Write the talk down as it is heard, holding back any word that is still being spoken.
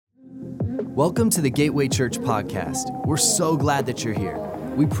Welcome to the Gateway Church podcast. We're so glad that you're here.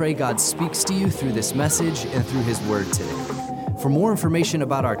 We pray God speaks to you through this message and through His Word today. For more information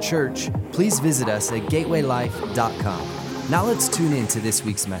about our church, please visit us at gatewaylife.com. Now let's tune in to this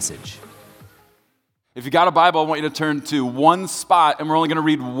week's message. If you got a Bible, I want you to turn to one spot, and we're only going to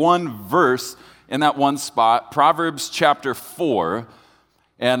read one verse in that one spot, Proverbs chapter 4.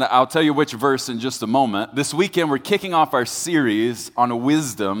 And I'll tell you which verse in just a moment. This weekend, we're kicking off our series on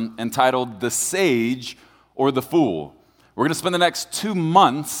wisdom entitled The Sage or the Fool. We're going to spend the next 2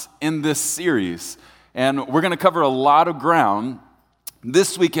 months in this series, and we're going to cover a lot of ground.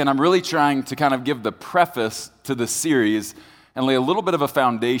 This weekend, I'm really trying to kind of give the preface to the series and lay a little bit of a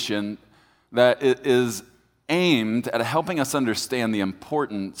foundation that it is aimed at helping us understand the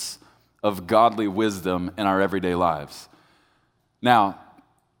importance of godly wisdom in our everyday lives. Now,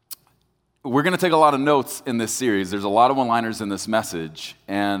 we're going to take a lot of notes in this series. There's a lot of one-liners in this message.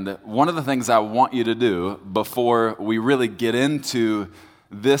 And one of the things I want you to do before we really get into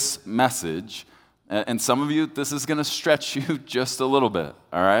this message, and some of you, this is going to stretch you just a little bit,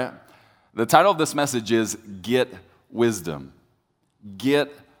 all right? The title of this message is Get Wisdom.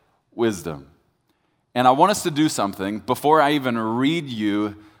 Get Wisdom. And I want us to do something before I even read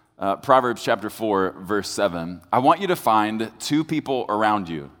you Proverbs chapter 4, verse 7. I want you to find two people around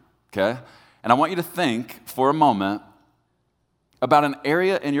you. Okay? And I want you to think for a moment about an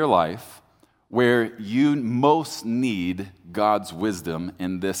area in your life where you most need God's wisdom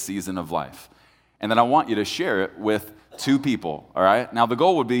in this season of life. And then I want you to share it with two people, all right? Now, the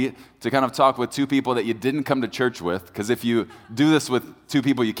goal would be to kind of talk with two people that you didn't come to church with, because if you do this with two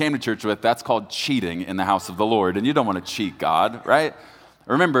people you came to church with, that's called cheating in the house of the Lord, and you don't want to cheat God, right?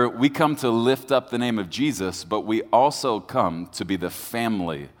 Remember, we come to lift up the name of Jesus, but we also come to be the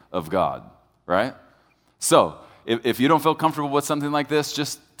family of God, right? So, if you don't feel comfortable with something like this,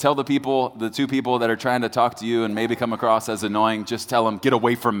 just tell the two people that are trying to talk to you and maybe come across as annoying, just tell them, get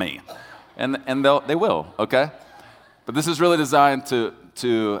away from me. And they will, okay? But this is really designed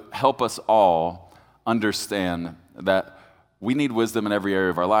to help us all understand that we need wisdom in every area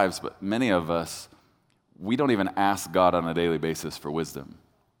of our lives, but many of us, we don't even ask God on a daily basis for wisdom.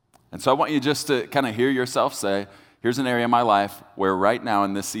 And so I want you just to kind of hear yourself say, here's an area of my life where right now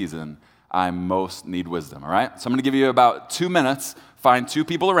in this season, I most need wisdom, all right? So I'm going to give you about 2 minutes, find two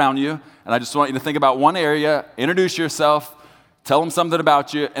people around you, and I just want you to think about one area, introduce yourself, tell them something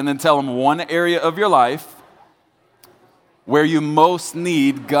about you, and then tell them one area of your life where you most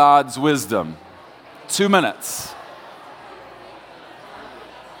need God's wisdom. 2 minutes.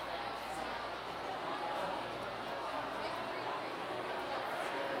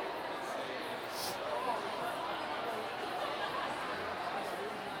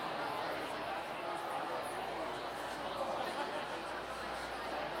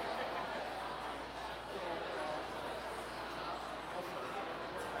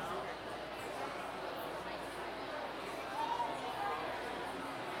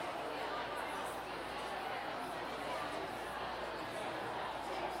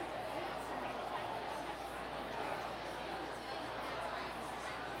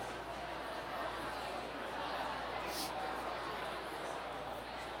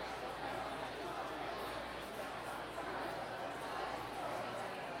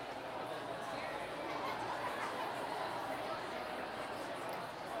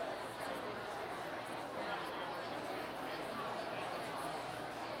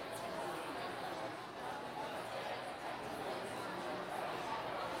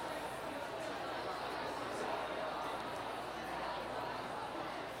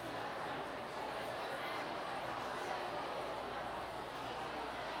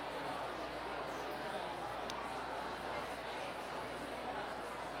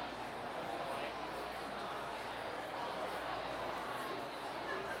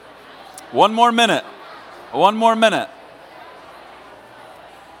 One more minute. One more minute.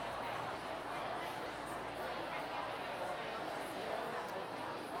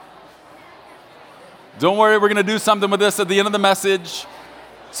 Don't worry, we're going to do something with this at the end of the message.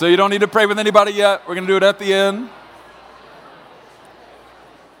 So you don't need to pray with anybody yet. We're going to do it at the end.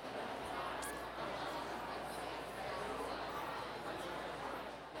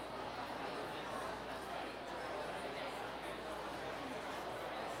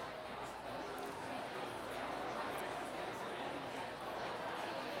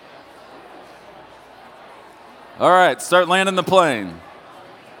 All right, start landing the plane.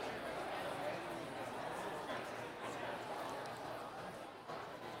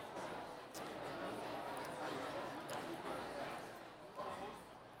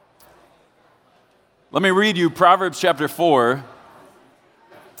 Let me read you Proverbs chapter 4,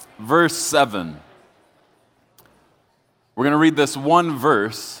 verse 7. We're going to read this one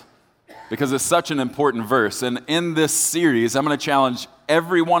verse because it's such an important verse. And in this series, I'm going to challenge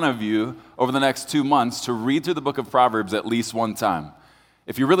every one of you over the next 2 months to read through the book of Proverbs at least one time.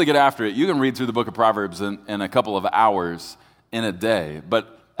 If you really get after it, you can read through the book of Proverbs in a couple of hours in a day,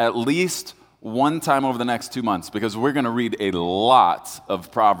 but at least one time over the next 2 months, because we're going to read a lot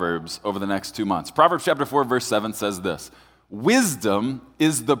of Proverbs over the next 2 months. Proverbs chapter 4, verse 7 says this: "Wisdom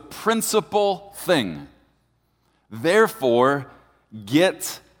is the principal thing. Therefore,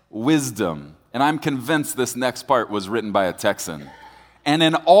 get wisdom." And I'm convinced this next part was written by a Texan. "And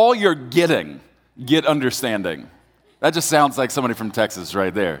in all you're getting, get understanding." That just sounds like somebody from Texas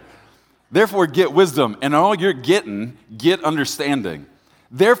right there. "Therefore, get wisdom. And in all you're getting, get understanding."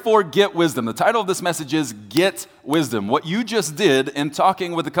 Therefore, get wisdom. The title of this message is Get Wisdom. What you just did in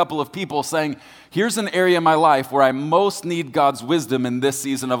talking with a couple of people saying, here's an area in my life where I most need God's wisdom in this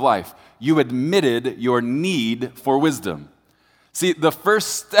season of life. You admitted your need for wisdom. See, the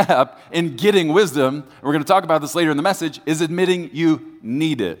first step in getting wisdom, and we're going to talk about this later in the message, is admitting you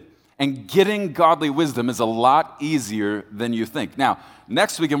need it. And getting godly wisdom is a lot easier than you think. Now,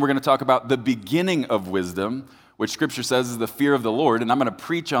 next weekend we're going to talk about the beginning of wisdom, which Scripture says is the fear of the Lord. And I'm going to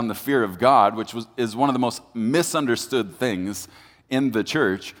preach on the fear of God, which is one of the most misunderstood things in the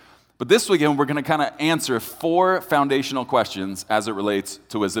church. But this weekend we're going to kind of answer 4 foundational questions as it relates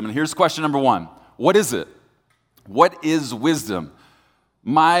to wisdom. And here's question number 1. What is it? What is wisdom?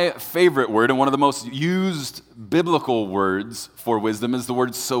 My favorite word and one of the most used biblical words for wisdom is the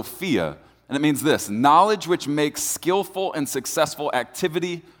word Sophia. And it means this: knowledge which makes skillful and successful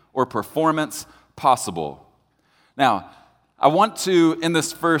activity or performance possible. Now, I want to, in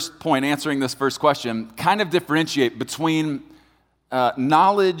this first point, answering this first question, kind of differentiate between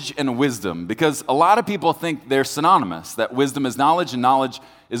knowledge and wisdom, because a lot of people think they're synonymous, that wisdom is knowledge and knowledge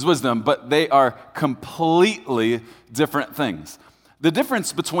is wisdom, but they are completely different things. The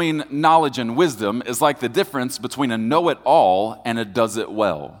difference between knowledge and wisdom is like the difference between a know-it-all and a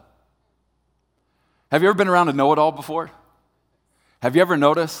does-it-well. Have you ever been around a know-it-all before? Have you ever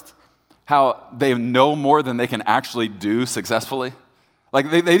noticed how they know more than they can actually do successfully?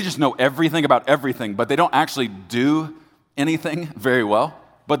 Like they just know everything about everything, but they don't actually do anything very well,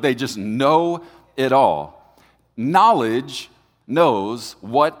 but they just know it all. Knowledge knows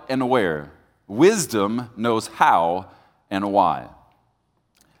what and where. Wisdom knows how and why.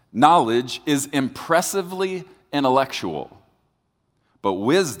 Knowledge is impressively intellectual, but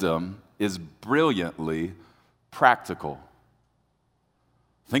wisdom is brilliantly practical.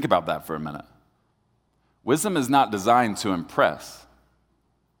 Think about that for a minute. Wisdom is not designed to impress.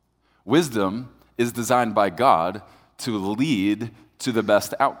 Wisdom is designed by God to lead to the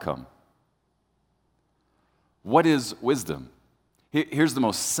best outcome. What is wisdom? Here's the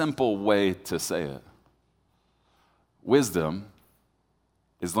most simple way to say it. Wisdom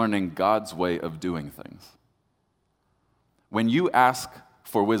is learning God's way of doing things. When you ask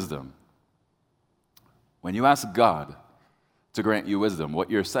for wisdom, when you ask God to grant you wisdom, what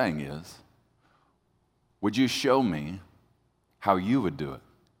you're saying is, would you show me how you would do it?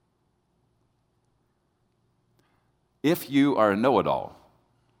 If you are a know-it-all,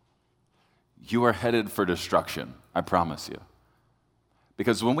 you are headed for destruction, I promise you.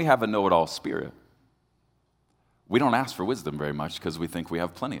 Because when we have a know-it-all spirit, we don't ask for wisdom very much because we think we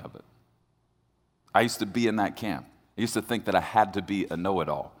have plenty of it. I used to be in that camp. I used to think that I had to be a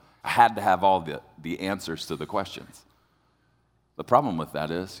know-it-all. I had to have all the answers to the questions. The problem with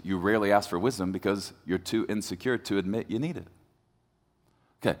that is you rarely ask for wisdom because you're too insecure to admit you need it.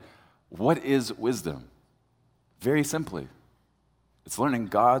 Okay, what is wisdom? Very simply, it's learning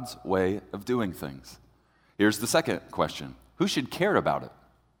God's way of doing things. Here's the second question. Who should care about it?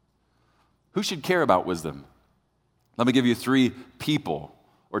 Who should care about wisdom? Let me give you 3 people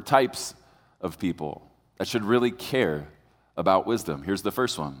or types of people that should really care about wisdom. Here's the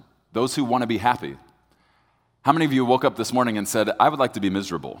first one. Those who want to be happy. How many of you woke up this morning and said, I would like to be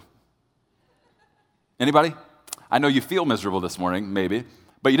miserable? Anybody? I know you feel miserable this morning, maybe,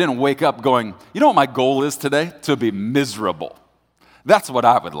 but you didn't wake up going, you know what my goal is today? To be miserable. That's what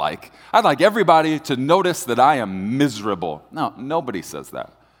I would like. I'd like everybody to notice that I am miserable. No, nobody says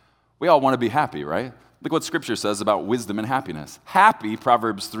that. We all want to be happy, right? Look what Scripture says about wisdom and happiness. Happy,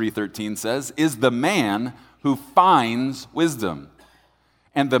 Proverbs 3:13 says, is the man who finds wisdom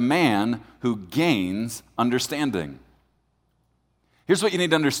and the man who gains understanding. Here's what you need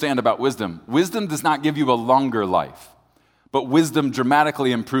to understand about wisdom. Wisdom does not give you a longer life, but wisdom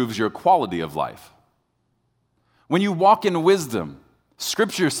dramatically improves your quality of life. When you walk in wisdom,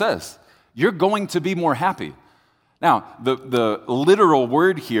 Scripture says you're going to be more happy. Now, the literal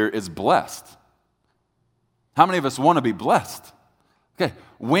word here is blessed. How many of us want to be blessed? Okay,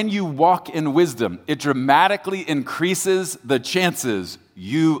 when you walk in wisdom, it dramatically increases the chances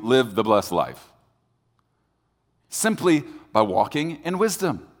you live the blessed life. Simply by walking in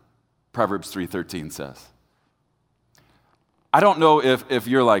wisdom, Proverbs 3:13 says. I don't know if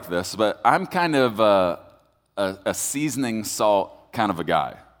you're like this, but I'm kind of a seasoning salt kind of a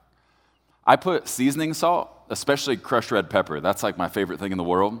guy. I put seasoning salt, especially crushed red pepper. That's like my favorite thing in the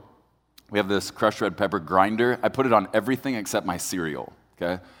world. We have this crushed red pepper grinder. I put it on everything except my cereal,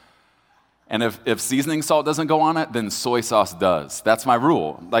 okay? And if seasoning salt doesn't go on it, then soy sauce does. That's my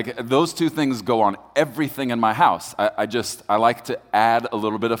rule. Like, those two things go on everything in my house. I like to add a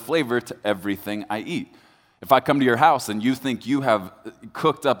little bit of flavor to everything I eat. If I come to your house and you think you have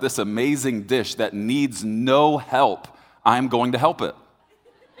cooked up this amazing dish that needs no help, I'm going to help it.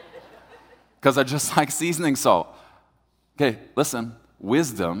 Because I just like seasoning salt. Okay, listen,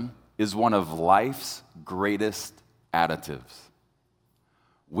 wisdom is one of life's greatest additives.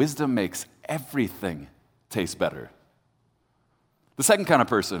 Wisdom makes everything taste better. The second kind of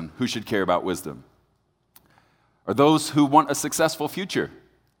person who should care about wisdom are those who want a successful future.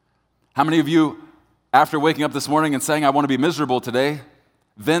 How many of you, after waking up this morning and saying, I want to be miserable today,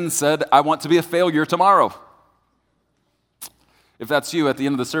 then said, I want to be a failure tomorrow? If that's you, at the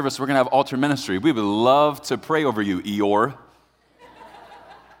end of the service, we're going to have altar ministry. We would love to pray over you, Eeyore.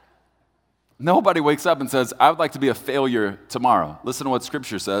 Nobody wakes up and says, I would like to be a failure tomorrow. Listen to what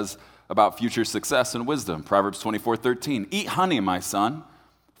Scripture says about future success and wisdom. Proverbs 24:13. Eat honey, my son,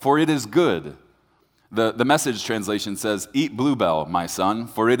 for it is good. The Message translation says, eat bluebell, my son,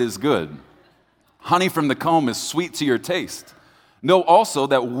 for it is good. Honey from the comb is sweet to your taste. Know also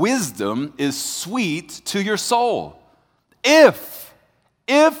that wisdom is sweet to your soul. If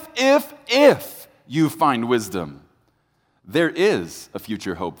you find wisdom, there is a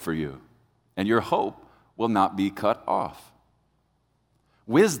future hope for you, and your hope will not be cut off.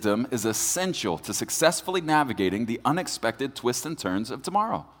 Wisdom is essential to successfully navigating the unexpected twists and turns of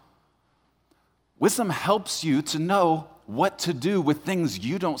tomorrow. Wisdom helps you to know what to do with things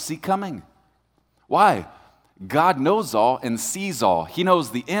you don't see coming. Why? God knows all and sees all. He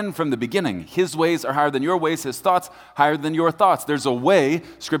knows the end from the beginning. His ways are higher than your ways, his thoughts higher than your thoughts. There's a way,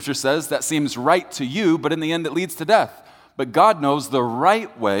 Scripture says, that seems right to you, but in the end it leads to death. But God knows the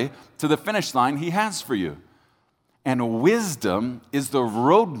right way to the finish line he has for you. And wisdom is the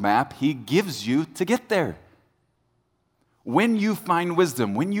roadmap he gives you to get there. When you find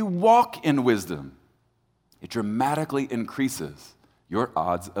wisdom, when you walk in wisdom, it dramatically increases your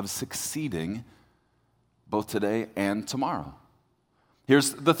odds of succeeding both today and tomorrow.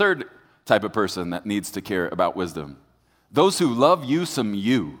 Here's the third type of person that needs to care about wisdom. Those who love you some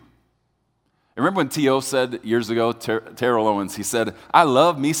you. Remember when T.O. said years ago, Terrell Owens, he said, I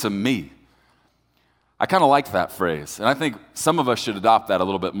love me some me. I kind of like that phrase, and I think some of us should adopt that a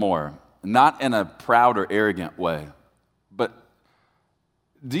little bit more. Not in a proud or arrogant way, but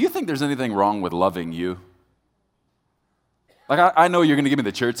do you think there's anything wrong with loving you? Like, I know you're going to give me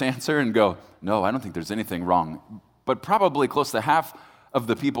the church answer and go, no, I don't think there's anything wrong. But probably close to half of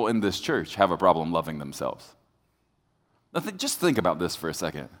the people in this church have a problem loving themselves. Now, just think about this for a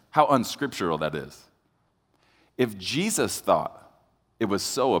second, how unscriptural that is. If Jesus thought it was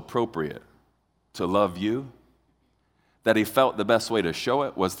so appropriate to love you that he felt the best way to show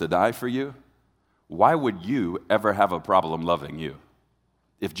it was to die for you, why would you ever have a problem loving you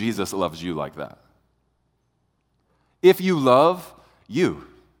if Jesus loves you like that? If you love you,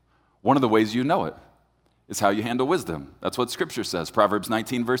 one of the ways you know it is how you handle wisdom. That's what Scripture says, Proverbs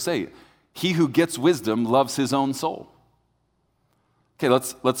 19, verse 8. He who gets wisdom loves his own soul. Okay,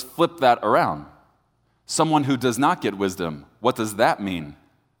 let's flip that around. Someone who does not get wisdom, what does that mean?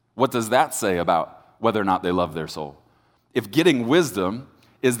 What does that say about whether or not they love their soul? If getting wisdom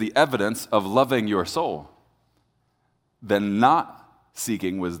is the evidence of loving your soul, then not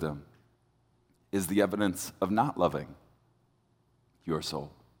seeking wisdom is the evidence of not loving your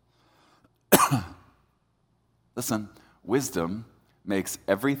soul. Listen, wisdom makes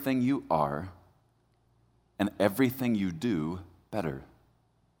everything you are and everything you do better.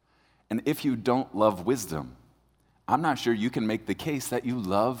 And if you don't love wisdom, I'm not sure you can make the case that you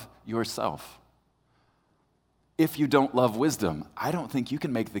love yourself. If you don't love wisdom, I don't think you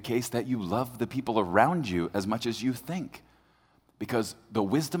can make the case that you love the people around you as much as you think. Because the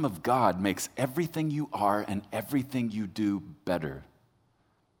wisdom of God makes everything you are and everything you do better.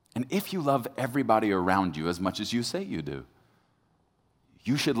 And if you love everybody around you as much as you say you do,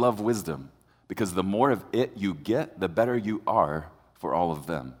 you should love wisdom, because the more of it you get, the better you are for all of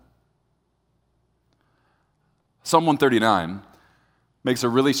them. Psalm 139 makes a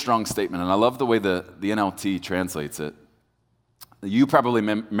really strong statement, and I love the way the NLT translates it. You probably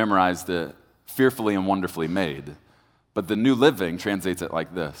memorized it, fearfully and wonderfully made, but the New Living translates it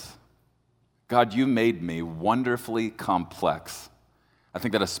like this. God, you made me wonderfully complex. I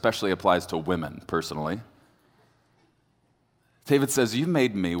think that especially applies to women, personally. David says, you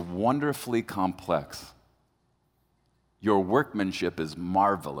made me wonderfully complex. Your workmanship is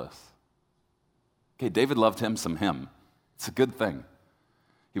marvelous. Okay, David loved him some him. It's a good thing.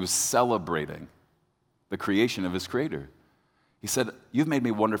 He was celebrating the creation of his creator. He said, you've made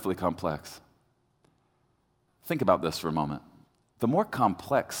me wonderfully complex. Think about this for a moment. The more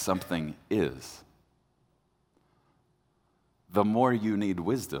complex something is, the more you need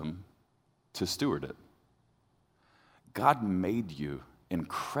wisdom to steward it. God made you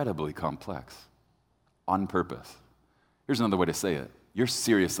incredibly complex on purpose. Here's another way to say it. You're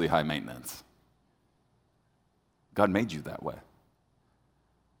seriously high maintenance. God made you that way.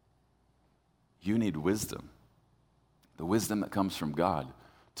 You need wisdom, the wisdom that comes from God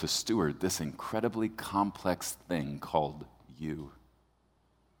to steward this incredibly complex thing called you.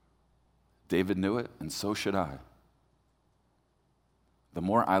 David knew it, and so should I. The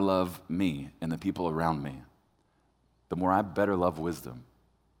more I love me and the people around me, the more I better love wisdom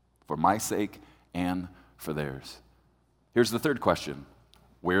for my sake and for theirs. Here's the third question.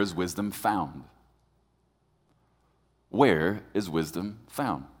 Where is wisdom found? Where is wisdom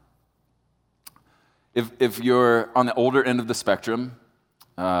found? If you're on the older end of the spectrum,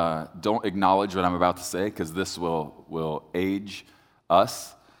 don't acknowledge what I'm about to say because this will age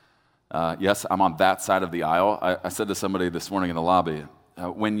us. Yes, I'm on that side of the aisle. I said to somebody this morning in the lobby,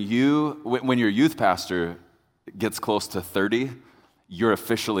 when your youth pastor gets close to 30, you're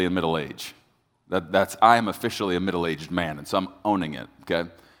officially a middle age. I am officially a middle-aged man, and so I'm owning it, okay?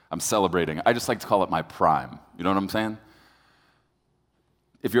 I'm celebrating. I just like to call it my prime. You know what I'm saying?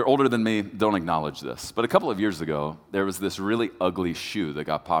 If you're older than me, don't acknowledge this. But a couple of years ago, there was this really ugly shoe that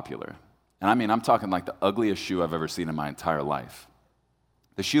got popular. And I mean, I'm talking like the ugliest shoe I've ever seen in my entire life.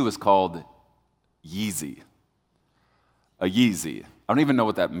 The shoe was called Yeezy. A Yeezy. I don't even know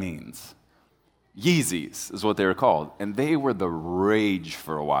what that means. Yeezys is what they were called. And they were the rage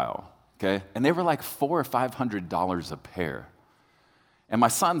for a while. Okay? And they were like $400 or $500 a pair. And my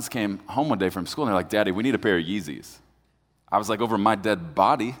sons came home one day from school, and they're like, Daddy, we need a pair of Yeezys. I was like, over my dead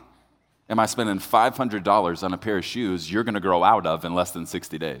body, am I spending $500 on a pair of shoes you're going to grow out of in less than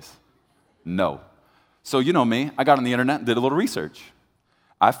 60 days? No. So you know me, I got on the internet and did a little research.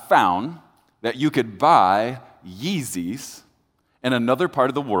 I found that you could buy Yeezys in another part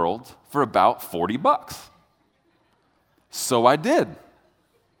of the world for about $40. So I did.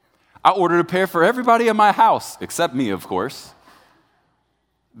 I ordered a pair for everybody in my house, except me, of course.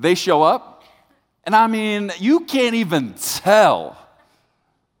 They show up, and I mean, you can't even tell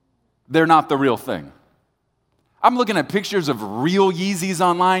they're not the real thing. I'm looking at pictures of real Yeezys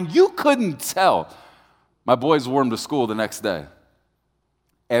online. You couldn't tell. My boys wore them to school the next day.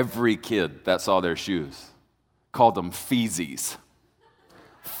 Every kid that saw their shoes called them Feezies.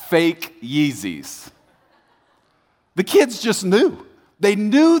 Fake Yeezys. The kids just knew. They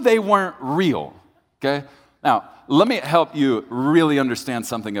knew they weren't real, okay? Now, let me help you really understand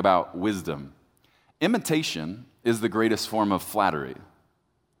something about wisdom. Imitation is the greatest form of flattery.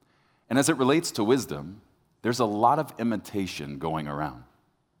 And as it relates to wisdom, there's a lot of imitation going around.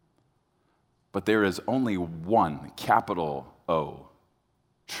 But there is only one, capital O,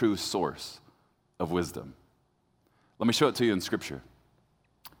 true source of wisdom. Let me show it to you in Scripture.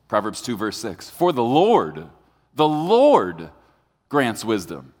 Proverbs 2, verse 6. For the Lord grants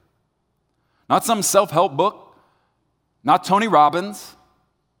wisdom. Not some self-help book, not Tony Robbins.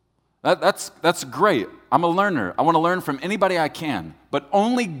 That's great. I'm a learner. I want to learn from anybody I can. But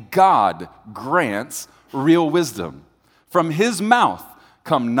only God grants real wisdom. From his mouth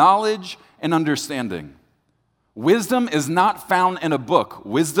come knowledge and understanding. Wisdom is not found in a book.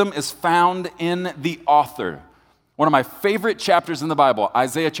 Wisdom is found in the author. One of my favorite chapters in the Bible,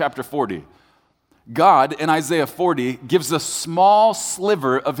 Isaiah chapter 40. God, in Isaiah 40, gives a small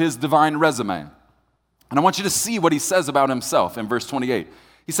sliver of his divine resume. And I want you to see what he says about himself in verse 28.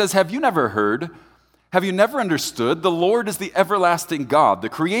 He says, have you never heard? Have you never understood? The Lord is the everlasting God, the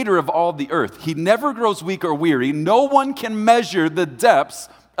creator of all the earth. He never grows weak or weary. No one can measure the depths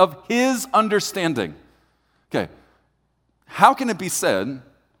of his understanding. Okay, how can it be said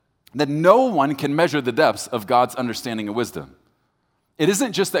that no one can measure the depths of God's understanding and wisdom? It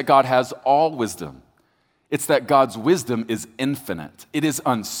isn't just that God has all wisdom. It's that God's wisdom is infinite. It is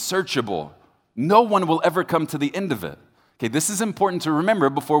unsearchable. No one will ever come to the end of it. Okay, this is important to remember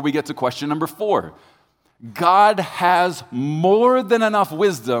before we get to question number 4. God has more than enough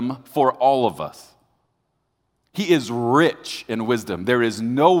wisdom for all of us. He is rich in wisdom. There is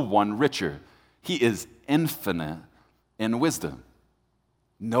no one richer. He is infinite in wisdom.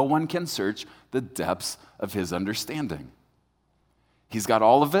 No one can search the depths of his understanding. He's got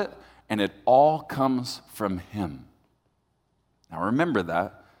all of it, and it all comes from him. Now remember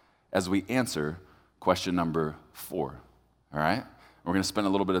that as we answer question number 4, all right? We're going to spend a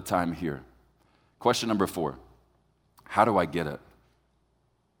little bit of time here. Question number 4, how do I get it?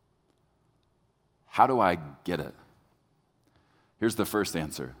 How do I get it? Here's the first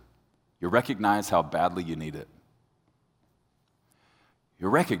answer. You recognize how badly you need it. You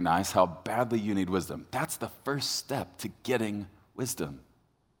recognize how badly you need wisdom. That's the first step to getting wisdom.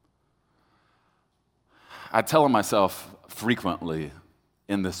 I tell myself frequently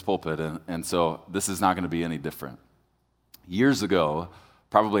in this pulpit, and so this is not going to be any different. Years ago,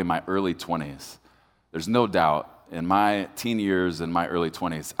 probably in my early 20s, there's no doubt in my teen years and my early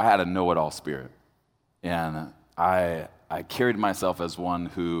 20s, I had a know-it-all spirit. And I carried myself as one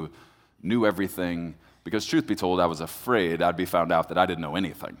who knew everything, because truth be told, I was afraid I'd be found out that I didn't know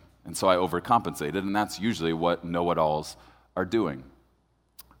anything. And so I overcompensated, and that's usually what know-it-alls are doing.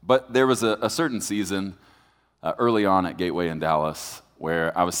 But there was a certain season early on at Gateway in Dallas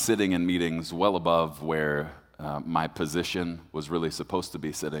where I was sitting in meetings well above where my position was really supposed to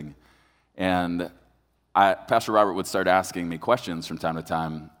be sitting. And Pastor Robert would start asking me questions from time to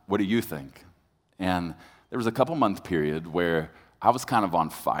time. What do you think? And there was a couple-month period where I was kind of on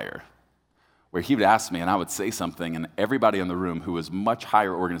fire, where he would ask me and I would say something, and everybody in the room who was much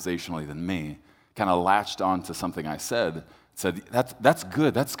higher organizationally than me kind of latched on to something I said that's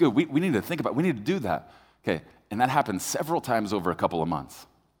good. We need to think about it. We need to do that. Okay, and that happened several times over a couple of months.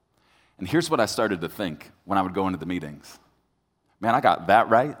 And here's what I started to think when I would go into the meetings. Man, I got that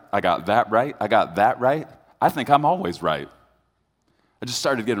right. I got that right. I got that right. I think I'm always right. I just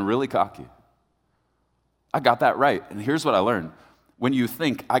started getting really cocky. I got that right. And here's what I learned. When you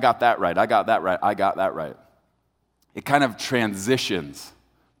think, I got that right, I got that right, I got that right, it kind of transitions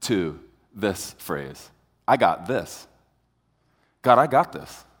to this phrase. I got this. God, I got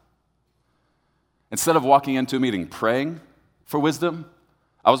this. Instead of walking into a meeting praying for wisdom,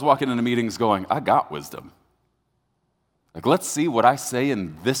 I was walking into meetings going, I got wisdom. Like, let's see what I say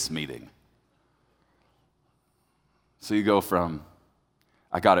in this meeting. So you go from,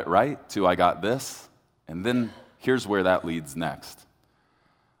 I got it right, to I got this, and then here's where that leads next.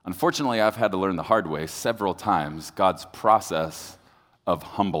 Unfortunately, I've had to learn the hard way several times God's process of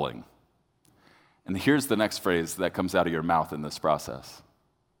humbling. And here's the next phrase that comes out of your mouth in this process.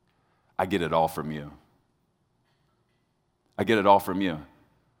 I get it all from you. I get it all from you.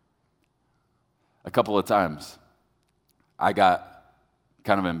 A couple of times, I got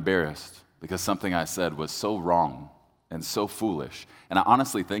kind of embarrassed because something I said was so wrong and so foolish. And I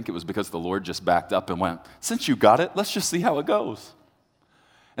honestly think it was because the Lord just backed up and went, since you got it, let's just see how it goes.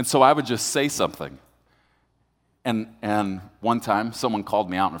 And so I would just say something. And one time, someone called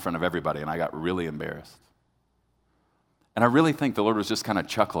me out in front of everybody, and I got really embarrassed. And I really think the Lord was just kind of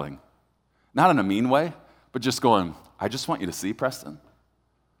chuckling. Not in a mean way, but just going, I just want you to see, Preston,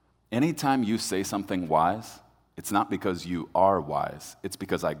 anytime you say something wise, it's not because you are wise. It's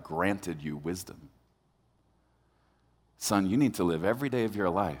because I granted you wisdom. Son, you need to live every day of your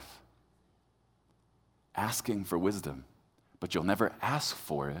life asking for wisdom, but you'll never ask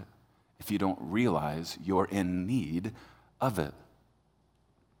for it if you don't realize you're in need of it.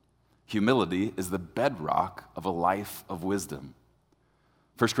 Humility is the bedrock of a life of wisdom.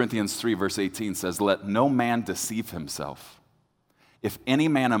 1 Corinthians 3, verse 18 says, let no man deceive himself. If any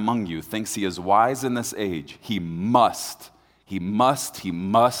man among you thinks he is wise in this age, he must, if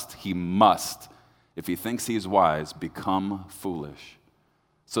he thinks he is wise, become foolish,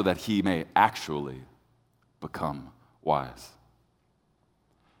 so that he may actually become wise.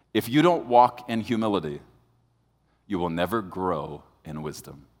 If you don't walk in humility, you will never grow in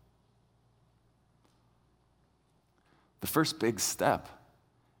wisdom. The first big step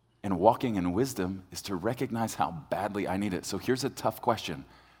in walking in wisdom is to recognize how badly I need it. So here's a tough question.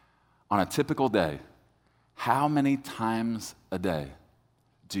 On a typical day, how many times a day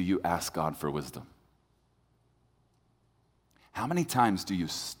do you ask God for wisdom? How many times do you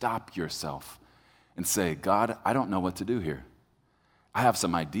stop yourself and say, God, I don't know what to do here. I have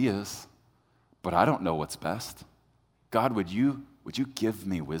some ideas, but I don't know what's best. God, would you give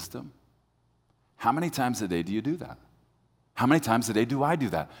me wisdom? How many times a day do you do that? How many times a day do I do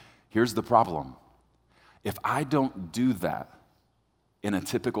that? Here's the problem. If I don't do that in a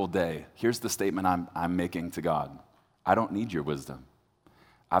typical day, here's the statement I'm making to God. I don't need your wisdom.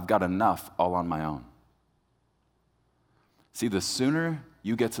 I've got enough all on my own. See, the sooner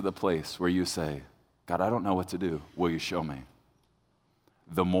you get to the place where you say, God, I don't know what to do, will you show me?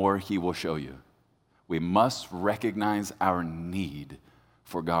 The more he will show you. We must recognize our need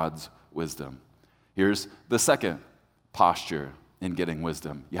for God's wisdom. Here's the second posture in getting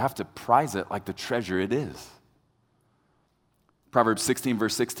wisdom. You have to prize it like the treasure it is. Proverbs 16,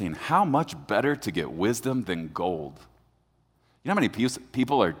 verse 16, how much better to get wisdom than gold? You know how many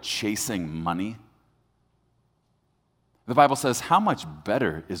people are chasing money? The Bible says, how much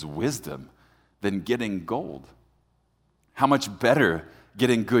better is wisdom than getting gold? How much better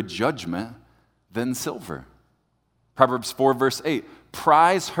getting good judgment than silver? Proverbs 4, verse 8,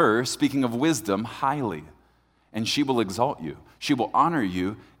 prize her, speaking of wisdom, highly, and she will exalt you. She will honor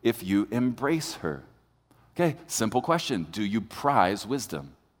you if you embrace her. Okay, simple question. Do you prize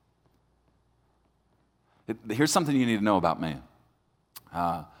wisdom? Here's something you need to know about me.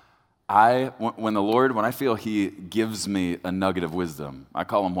 When I feel he gives me a nugget of wisdom, I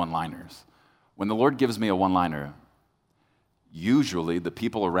call them one-liners. When the Lord gives me a one-liner, usually the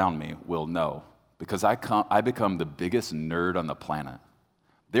people around me will know because I become the biggest nerd on the planet.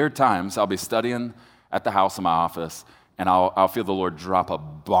 There are times I'll be studying at the house in my office and I'll feel the Lord drop a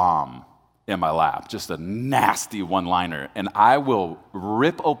bomb in my lap, just a nasty one-liner, and I will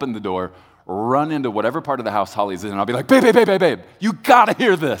rip open the door, run into whatever part of the house Holly's in, and I'll be like, babe, you gotta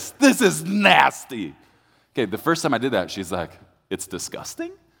hear this. This is nasty. Okay, the first time I did that, she's like, it's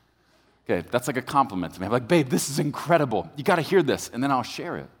disgusting? Okay, that's like a compliment to me. I'm like, babe, this is incredible. You gotta hear this, and then I'll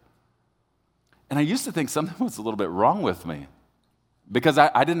share it. And I used to think something was a little bit wrong with me because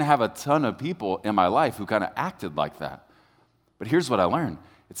I didn't have a ton of people in my life who kind of acted like that. But here's what I learned.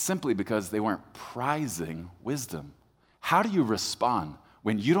 It's simply because they weren't prizing wisdom. How do you respond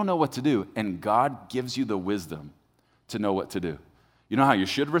when you don't know what to do and God gives you the wisdom to know what to do? You know how you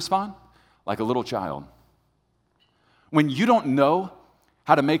should respond? Like a little child. When you don't know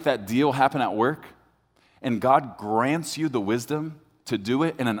how to make that deal happen at work and God grants you the wisdom to do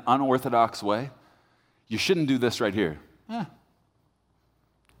it in an unorthodox way, you shouldn't do this right here.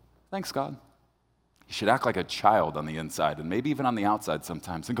 Thanks, God. You should act like a child on the inside and maybe even on the outside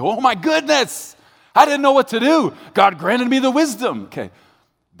sometimes and go, oh my goodness, I didn't know what to do. God granted me the wisdom. Okay,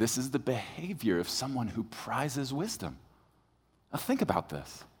 this is the behavior of someone who prizes wisdom. Now think about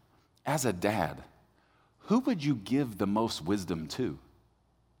this. As a dad, who would you give the most wisdom to?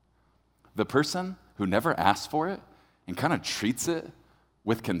 The person who never asks for it and kind of treats it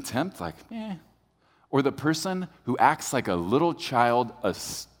with contempt, like, or the person who acts like a little child, a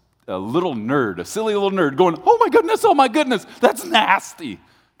little nerd, a silly little nerd going, oh my goodness, that's nasty.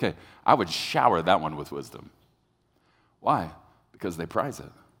 Okay, I would shower that one with wisdom. Why? Because they prize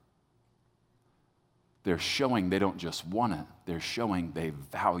it. They're showing they don't just want it, they're showing they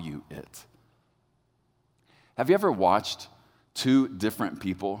value it. Have you ever watched two different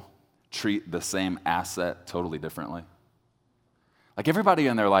people treat the same asset totally differently? Like everybody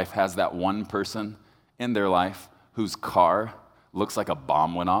in their life has that one person in their life whose car looks like a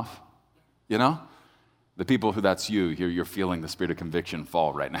bomb went off, you know? The people who that's you're feeling the spirit of conviction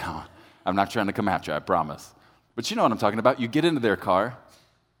fall right now. I'm not trying to come at you, I promise. But you know what I'm talking about. You get into their car.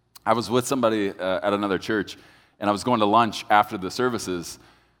 I was with somebody at another church, and I was going to lunch after the services,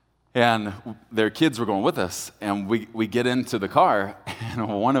 and their kids were going with us, and we get into the car, and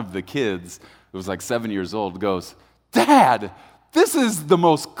one of the kids, who was like 7 years old, goes, Dad, this is the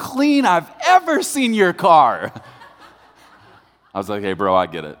most clean I've ever seen your car. I was like, hey, bro, I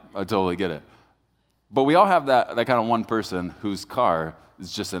get it. I totally get it. But we all have that kind of one person whose car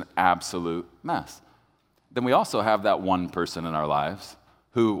is just an absolute mess. Then we also have that one person in our lives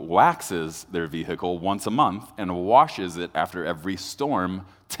who waxes their vehicle once a month and washes it after every storm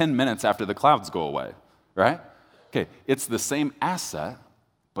 10 minutes after the clouds go away, right? Okay, it's the same asset,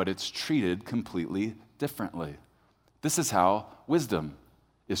 but it's treated completely differently. This is how wisdom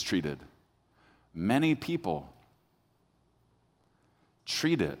is treated. Many people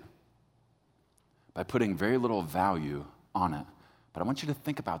treat it by putting very little value on it. But I want you to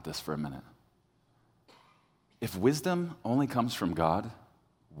think about this for a minute. If wisdom only comes from God,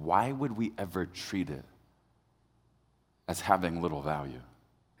 why would we ever treat it as having little value?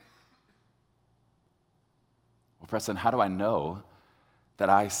 Well, Preston, how do I know that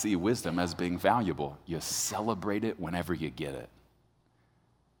I see wisdom as being valuable? You celebrate it whenever you get it.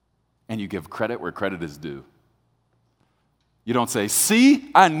 And you give credit where credit is due. You don't say,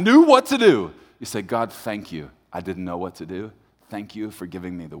 see, I knew what to do. You say, God, thank you. I didn't know what to do. Thank you for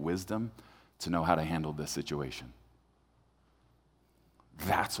giving me the wisdom to know how to handle this situation.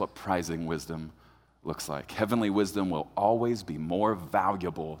 That's what prizing wisdom looks like. Heavenly wisdom will always be more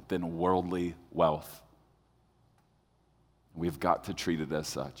valuable than worldly wealth. We've got to treat it as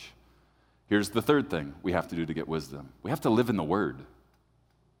such. Here's the third thing we have to do to get wisdom. We have to live in the Word.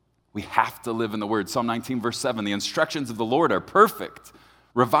 We have to live in the Word. Psalm 19, verse 7, the instructions of the Lord are perfect,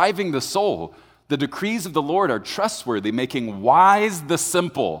 reviving the soul. The decrees of the Lord are trustworthy, making wise the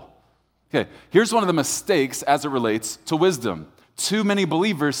simple. Okay, here's one of the mistakes as it relates to wisdom. Too many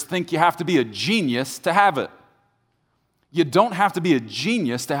believers think you have to be a genius to have it. You don't have to be a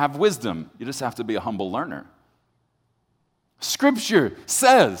genius to have wisdom. You just have to be a humble learner. Scripture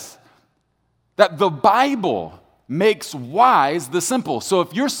says that the Bible makes wise the simple. So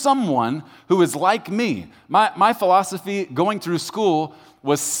if you're someone who is like me, my philosophy going through school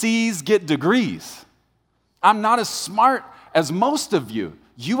was C's get degrees. I'm not as smart as most of you.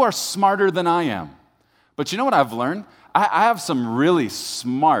 You are smarter than I am. But you know what I've learned? I have some really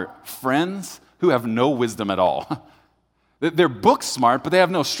smart friends who have no wisdom at all. They're book smart, but they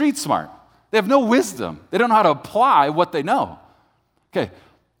have no street smart. They have no wisdom. They don't know how to apply what they know. Okay,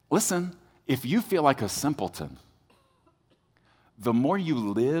 listen, if you feel like a simpleton, the more you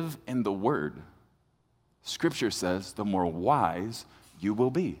live in the Word, Scripture says, the more wise you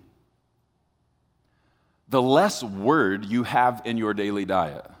will be. The less Word you have in your daily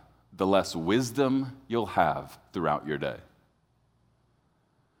diet, the less wisdom you'll have throughout your day.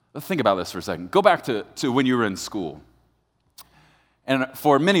 Let's think about this for a second. Go back to when you were in school. And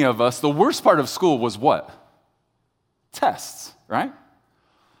for many of us, the worst part of school was what? Tests, right?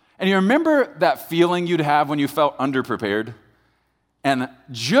 And you remember that feeling you'd have when you felt underprepared? And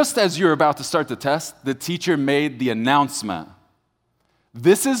just as you're about to start the test, the teacher made the announcement,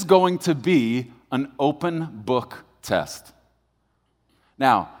 this is going to be an open book test.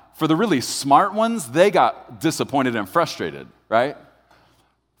 Now, for the really smart ones, they got disappointed and frustrated, right?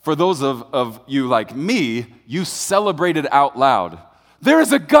 For those of you like me, you celebrated out loud. There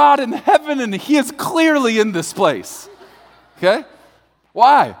is a God in heaven and He is clearly in this place. Okay?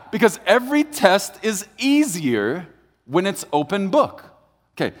 Why? Because every test is easier when it's open book.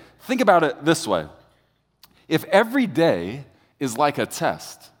 Okay, think about it this way. If every day is like a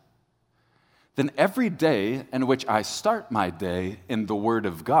test, then every day in which I start my day in the Word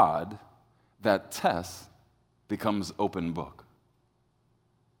of God, that test becomes open book.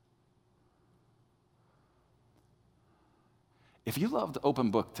 If you loved open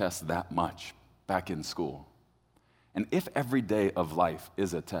book tests that much back in school, and if every day of life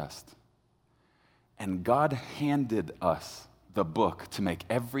is a test, and God handed us the book to make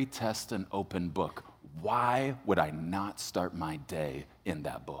every test an open book, why would I not start my day in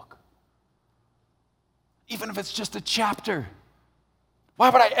that book? Even if it's just a chapter. Why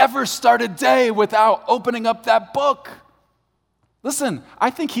would I ever start a day without opening up that book? Listen,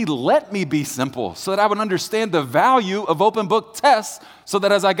 I think He let me be simple so that I would understand the value of open book tests so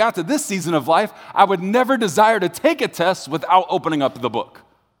that as I got to this season of life, I would never desire to take a test without opening up the book.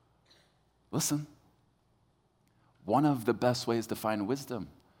 Listen, one of the best ways to find wisdom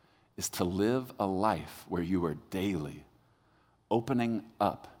is to live a life where you are daily opening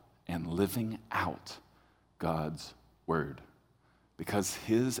up and living out God's Word because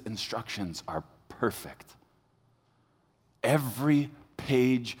His instructions are perfect. Every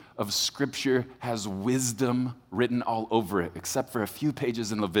page of Scripture has wisdom written all over it, except for a few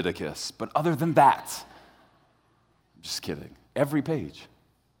pages in Leviticus. But other than that, I'm just kidding. Every page.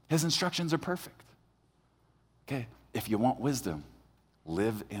 His instructions are perfect. Okay, if you want wisdom,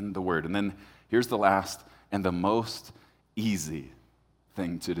 live in the Word. And then here's the last and the most easy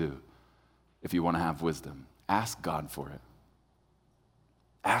thing to do if you want to have wisdom. Ask God for it.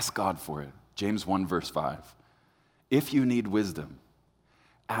 Ask God for it. James 1, verse 5. If you need wisdom,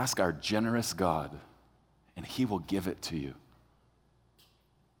 ask our generous God, and He will give it to you.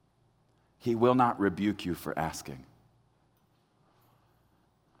 He will not rebuke you for asking.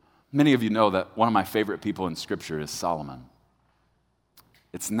 Many of you know that one of my favorite people in Scripture is Solomon.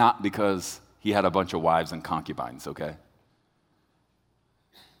 It's not because he had a bunch of wives and concubines, okay?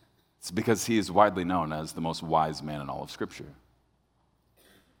 It's because he is widely known as the most wise man in all of Scripture.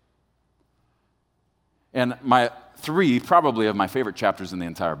 And my three, probably, of my favorite chapters in the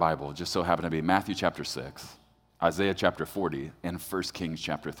entire Bible just so happen to be Matthew chapter 6, Isaiah chapter 40, and 1 Kings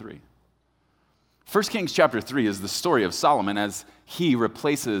chapter 3. 1 Kings chapter 3 is the story of Solomon as he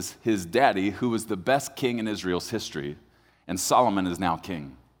replaces his daddy, who was the best king in Israel's history, and Solomon is now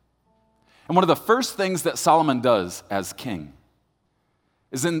king. And one of the first things that Solomon does as king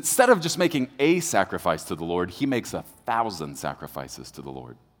is instead of just making a sacrifice to the Lord, he makes 1,000 sacrifices to the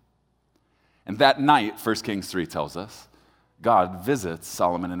Lord. And that night, 1 Kings 3 tells us, God visits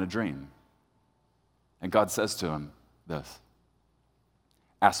Solomon in a dream. And God says to him this,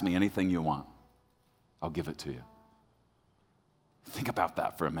 ask me anything you want. I'll give it to you. Think about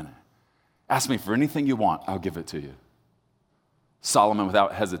that for a minute. Ask me for anything you want, I'll give it to you. Solomon,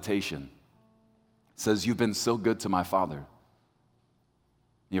 without hesitation, says, you've been so good to my father.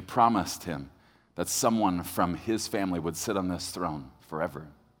 You promised him that someone from his family would sit on this throne forever.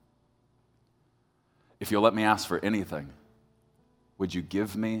 If you'll let me ask for anything, would you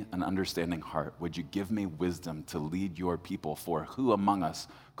give me an understanding heart? Would you give me wisdom to lead your people? For who among us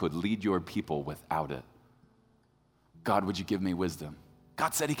could lead your people without it? God, would you give me wisdom?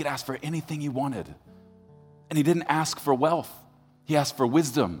 God said he could ask for anything he wanted. And he didn't ask for wealth. He asked for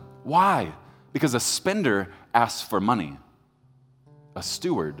wisdom. Why? Because a spender asks for money. A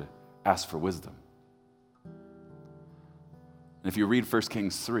steward asks for wisdom. And if you read 1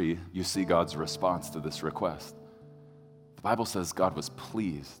 Kings 3, you see God's response to this request. The Bible says God was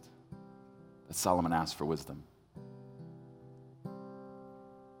pleased that Solomon asked for wisdom.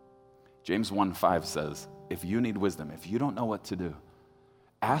 James 1:5 says, if you need wisdom, if you don't know what to do,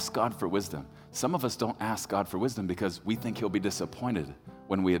 ask God for wisdom. Some of us don't ask God for wisdom because we think he'll be disappointed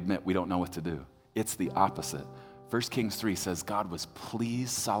when we admit we don't know what to do. It's the opposite. 1 Kings 3 says God was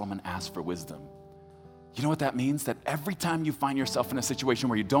pleased Solomon asked for wisdom. You know what that means? That every time you find yourself in a situation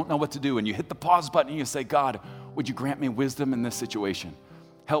where you don't know what to do and you hit the pause button and you say, God, would you grant me wisdom in this situation?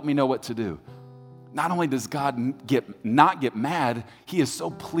 Help me know what to do. Not only does God not get mad, he is so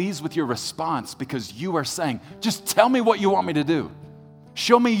pleased with your response because you are saying, just tell me what you want me to do.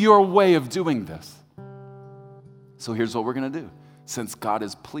 Show me your way of doing this. So here's what we're going to do. Since God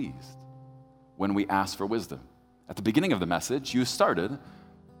is pleased when we ask for wisdom. At the beginning of the message, you started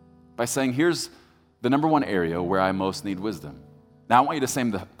by saying, here's the number one area where I most need wisdom. Now I want you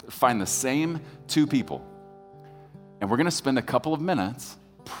to find the same two people. And we're going to spend a couple of minutes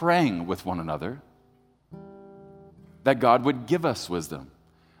praying with one another that God would give us wisdom.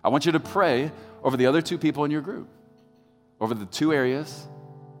 I want you to pray over the other two people in your group, over the two areas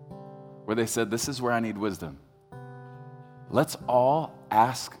where they said, this is where I need wisdom. Let's all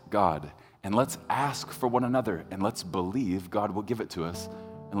ask God, and let's ask for one another, and let's believe God will give it to us,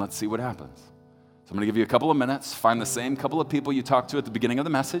 and let's see what happens. So I'm going to give you a couple of minutes, find the same couple of people you talked to at the beginning of the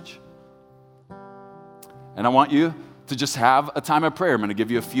message, and I want you to just have a time of prayer. I'm going to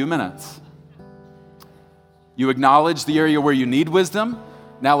give you a few minutes. You acknowledge the area where you need wisdom.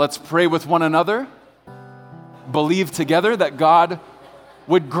 Now let's pray with one another. Believe together that God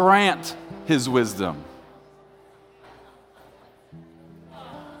would grant his wisdom.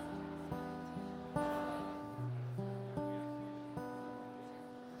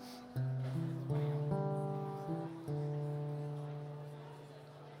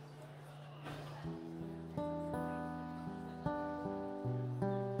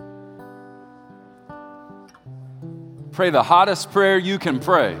 Pray the hottest prayer you can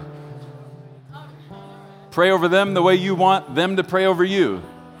pray. Pray over them the way you want them to pray over you.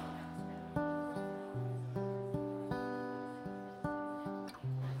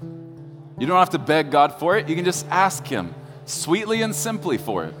 You don't have to beg God for it. You can just ask him sweetly and simply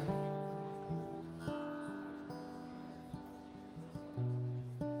for it.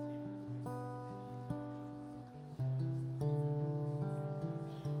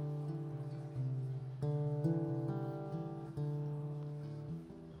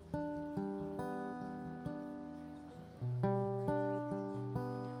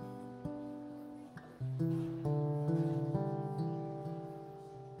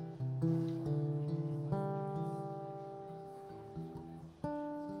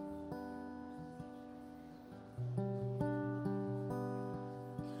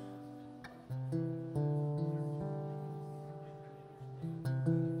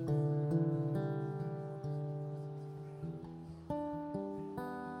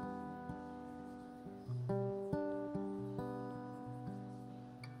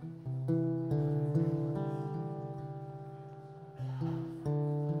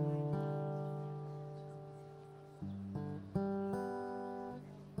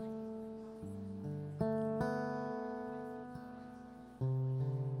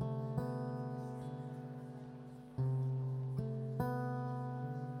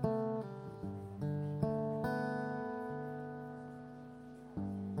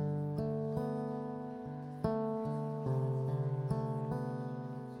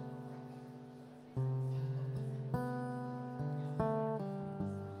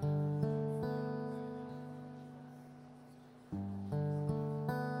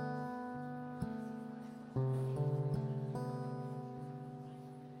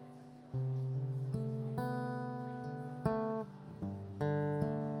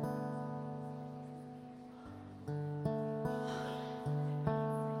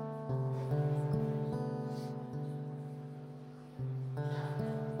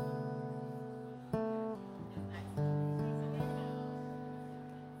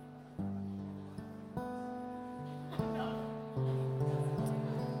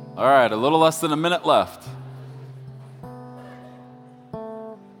 All right, a little less than a minute left.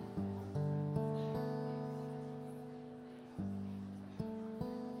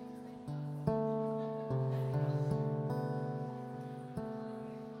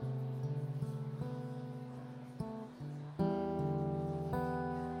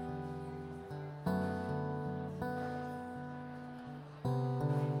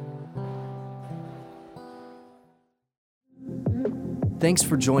 Thanks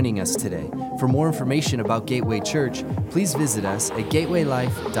for joining us today. For more information about Gateway Church, please visit us at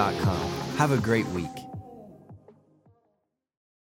gatewaylife.com. Have a great week.